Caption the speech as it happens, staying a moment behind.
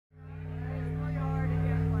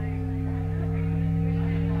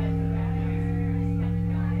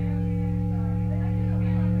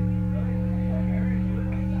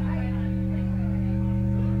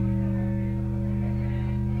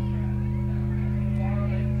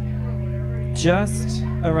just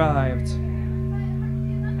arrived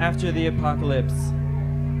after the apocalypse.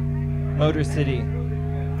 Motor City.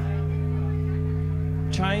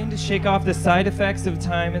 Trying to shake off the side effects of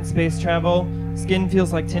time and space travel. Skin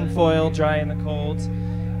feels like tinfoil, dry in the cold.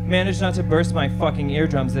 Managed not to burst my fucking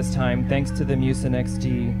eardrums this time, thanks to the Mucinex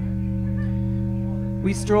D.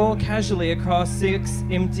 We stroll casually across 6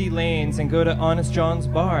 empty lanes and go to Honest John's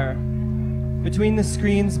bar. Between the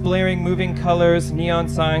screens, blaring moving colors, neon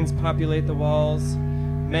signs populate the walls.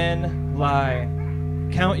 Men lie.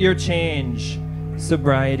 Count your change.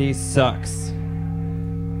 Sobriety sucks.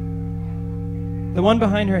 The one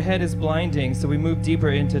behind her head is blinding, so we move deeper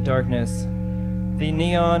into darkness. The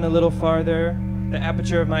neon a little farther. The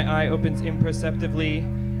aperture of my eye opens imperceptibly,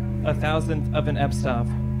 1/1000th of an f-stop.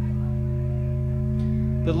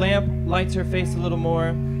 The lamp lights her face a little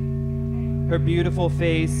more. Her beautiful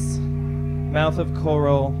face, mouth of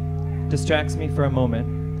coral, distracts me for a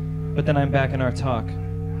moment, but then I'm back in our talk.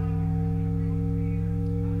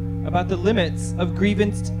 About the limits of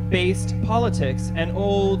grievance-based politics and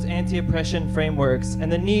old anti-oppression frameworks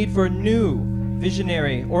and the need for new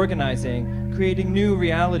visionary organizing, creating new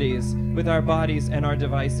realities with our bodies and our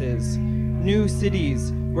devices. New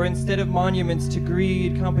cities where instead of monuments to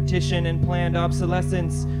greed, competition, and planned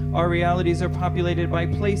obsolescence, our realities are populated by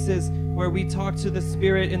places where we talk to the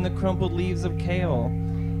spirit in the crumpled leaves of kale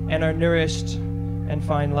and are nourished and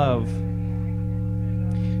find love.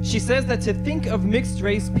 She says that to think of mixed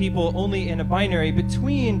race people only in a binary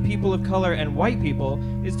between people of color and white people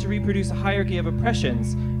is to reproduce a hierarchy of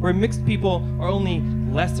oppressions, where mixed people are only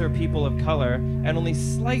lesser people of color and only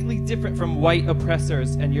slightly different from white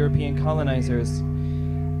oppressors and European colonizers.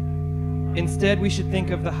 Instead, we should think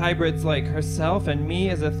of the hybrids like herself and me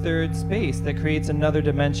as a third space that creates another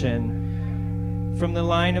dimension. From the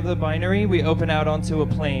line of the binary, we open out onto a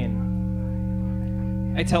plane.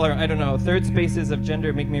 I tell her, I don't know, third spaces of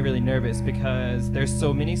gender make me really nervous because there's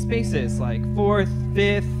so many spaces, like 4th,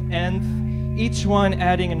 5th, nth, each one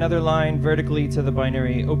adding another line vertically to the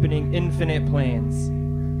binary, opening infinite planes.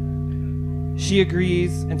 She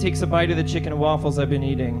agrees and takes a bite of the chicken and waffles I've been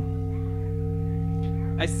eating.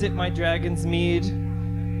 I sip my dragon's mead,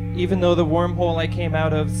 even though the wormhole I came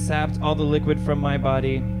out of sapped all the liquid from my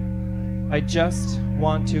body. I just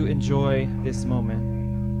want to enjoy this moment.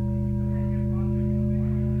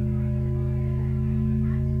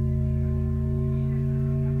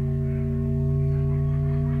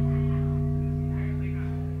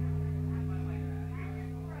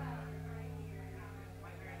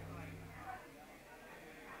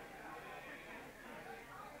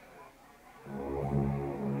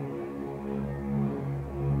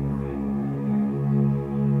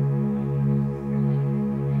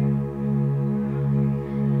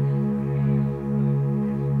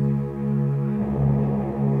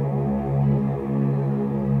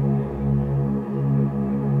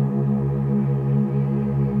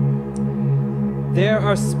 There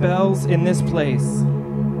are spells in this place,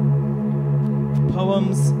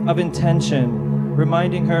 poems of intention,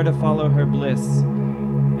 reminding her to follow her bliss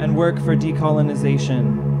and work for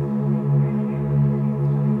decolonization.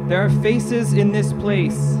 There are faces in this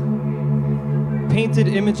place, painted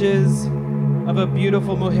images of a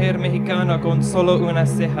beautiful mujer mexicana con solo una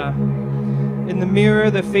ceja. In the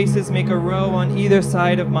mirror, the faces make a row on either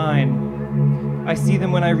side of mine. I see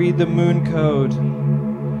them when I read the moon code.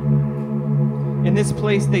 In this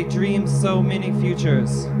place, they dream so many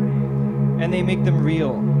futures, and they make them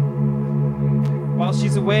real. While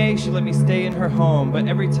she's away, she let me stay in her home, but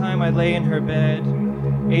every time I lay in her bed,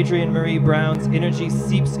 Adrienne Marie Brown's energy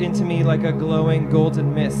seeps into me like a glowing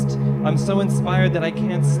golden mist. I'm so inspired that I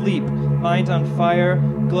can't sleep, mind on fire,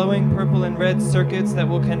 glowing purple and red circuits that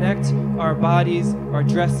will connect our bodies, our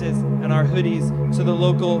dresses, and our hoodies to the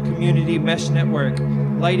local community mesh network,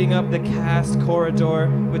 lighting up the cast corridor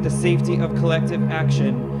with the safety of collective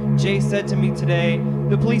action. Jay said to me today,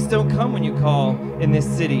 the police don't come when you call in this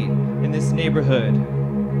city, in this neighborhood.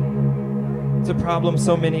 It's a problem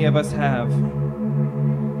so many of us have.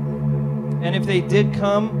 And if they did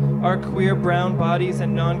come, our queer brown bodies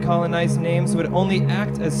and non-colonized names would only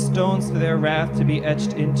act as stones for their wrath to be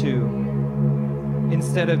etched into,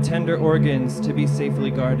 instead of tender organs to be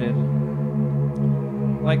safely guarded.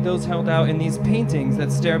 Like those held out in these paintings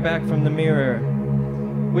that stare back from the mirror.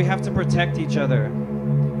 We have to protect each other,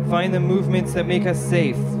 find the movements that make us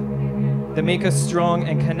safe, that make us strong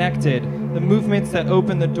and connected, the movements that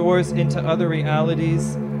open the doors into other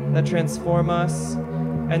realities, that transform us,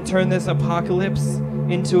 and turn this apocalypse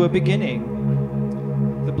into a beginning.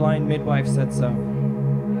 The blind midwife said so.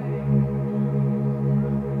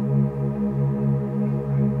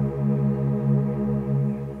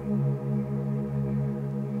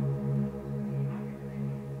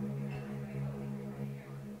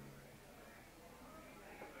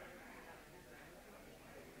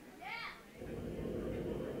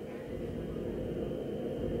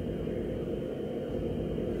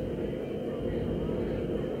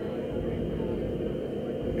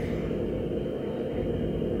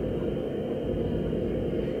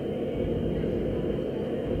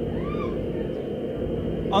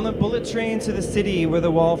 On the bullet train to the city where the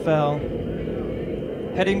wall fell,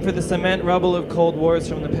 heading for the cement rubble of cold wars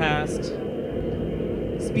from the past,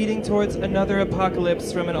 speeding towards another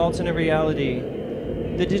apocalypse from an alternate reality.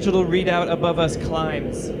 The digital readout above us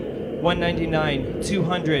climbs, 199,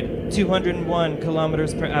 200, 201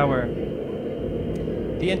 kilometers per hour.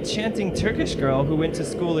 The enchanting Turkish girl who went to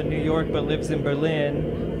school in New York but lives in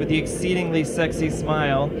Berlin, with the exceedingly sexy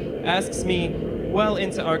smile, asks me, well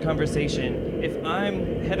into our conversation, if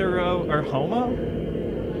I'm hetero or homo?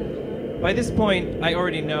 By this point, I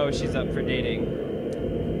already know she's up for dating,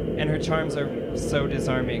 and her charms are so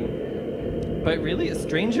disarming. But really, a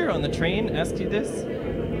stranger on the train asked you this?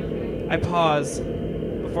 I pause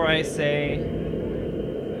before I say,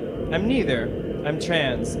 I'm neither. I'm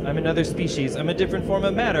trans. I'm another species. I'm a different form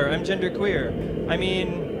of matter. I'm genderqueer. I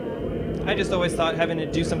mean, I just always thought having to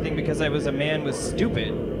do something because I was a man was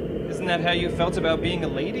stupid. Isn't that how you felt about being a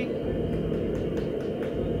lady?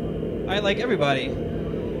 I like everybody,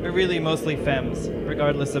 but really mostly femmes,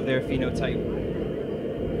 regardless of their phenotype.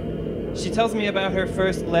 She tells me about her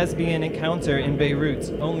first lesbian encounter in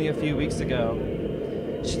Beirut only a few weeks ago.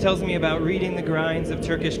 She tells me about reading the grinds of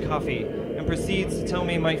Turkish coffee and proceeds to tell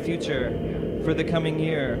me my future for the coming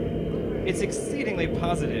year. It's exceedingly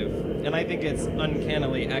positive, and I think it's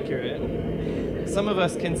uncannily accurate. Some of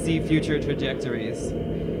us can see future trajectories.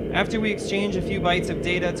 After we exchange a few bytes of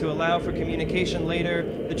data to allow for communication later,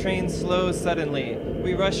 the train slows suddenly.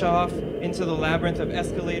 We rush off into the labyrinth of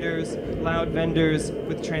escalators, loud vendors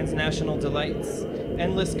with transnational delights,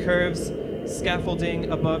 endless curves,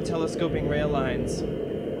 scaffolding above telescoping rail lines.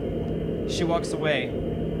 She walks away.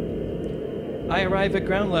 I arrive at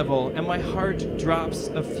ground level, and my heart drops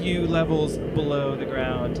a few levels below the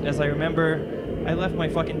ground as I remember I left my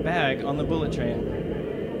fucking bag on the bullet train.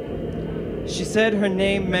 She said her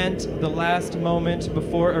name meant the last moment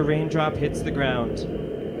before a raindrop hits the ground.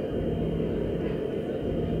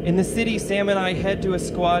 In the city, Sam and I head to a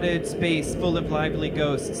squatted space full of lively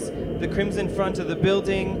ghosts. The crimson front of the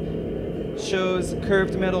building shows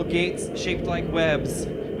curved metal gates shaped like webs.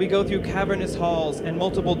 We go through cavernous halls and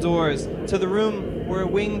multiple doors to the room where a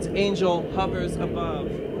winged angel hovers above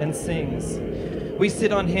and sings. We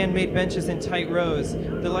sit on handmade benches in tight rows.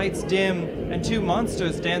 The lights dim and two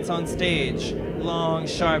monsters dance on stage. Long,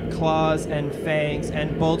 sharp claws and fangs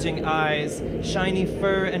and bulging eyes, shiny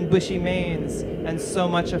fur and bushy manes, and so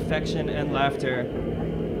much affection and laughter.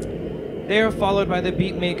 They are followed by the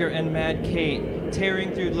beatmaker and Mad Kate,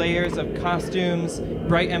 tearing through layers of costumes,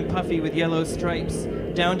 bright and puffy with yellow stripes,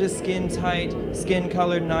 down to skin-tight,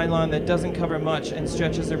 skin-colored nylon that doesn't cover much and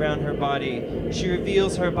stretches around her body. She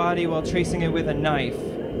reveals her body while tracing it with a knife,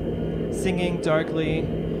 singing darkly,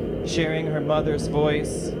 sharing her mother's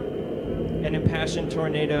voice, an impassioned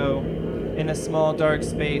tornado in a small dark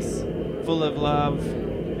space full of love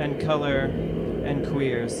and color and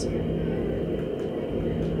queers.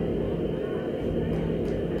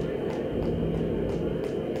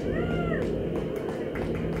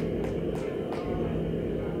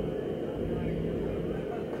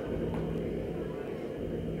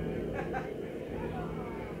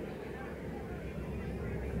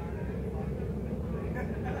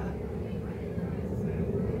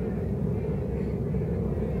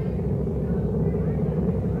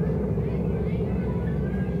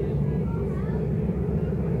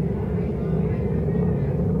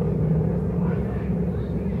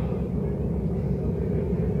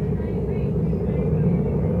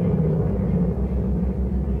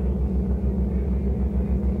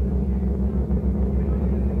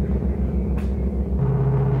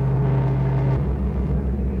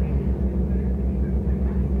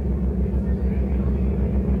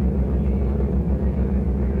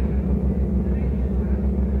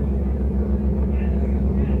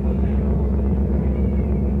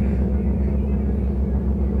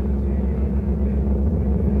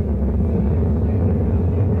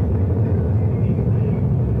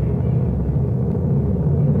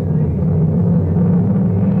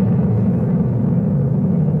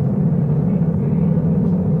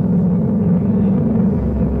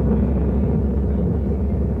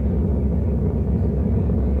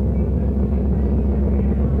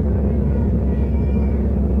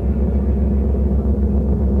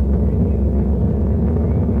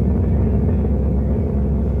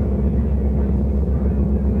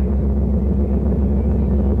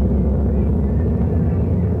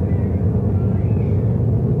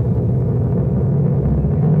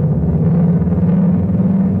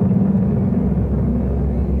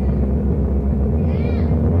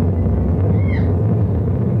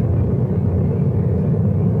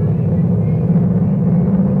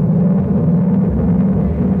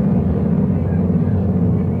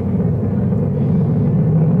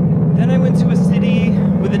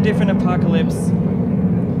 apocalypse.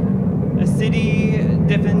 A city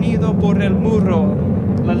definido por el muro,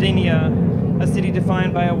 la línea, a city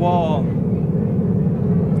defined by a wall.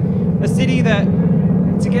 A city that,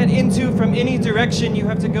 to get into from any direction, you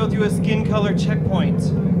have to go through a skin color checkpoint.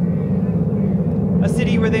 A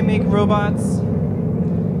city where they make robots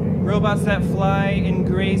that fly in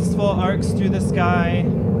graceful arcs through the sky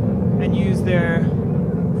and use their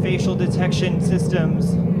facial detection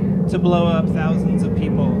systems to blow up thousands of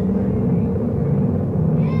people.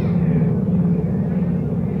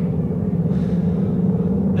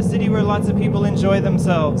 A city where lots of people enjoy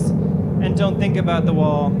themselves and don't think about the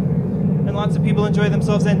wall. And lots of people enjoy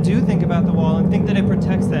themselves and do think about the wall and think that it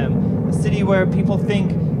protects them. A city where people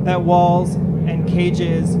think that walls and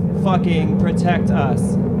cages fucking protect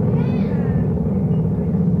us.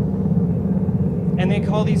 And they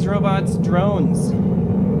call these robots drones.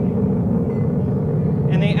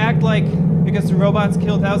 And they act like, because the robots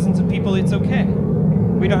kill thousands of people, it's okay.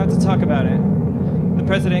 We don't have to talk about it. The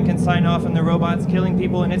president can sign off on the robots killing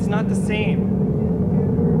people, and it's not the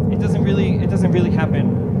same. It doesn't really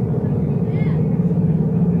happen.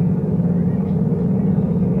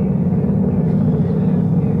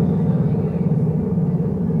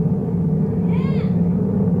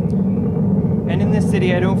 And in this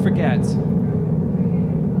city, I don't forget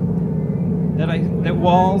that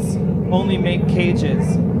walls only make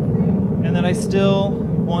cages, and that I still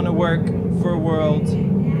want to work for a world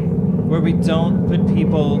where we don't put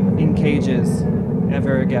people in cages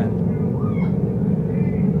ever again.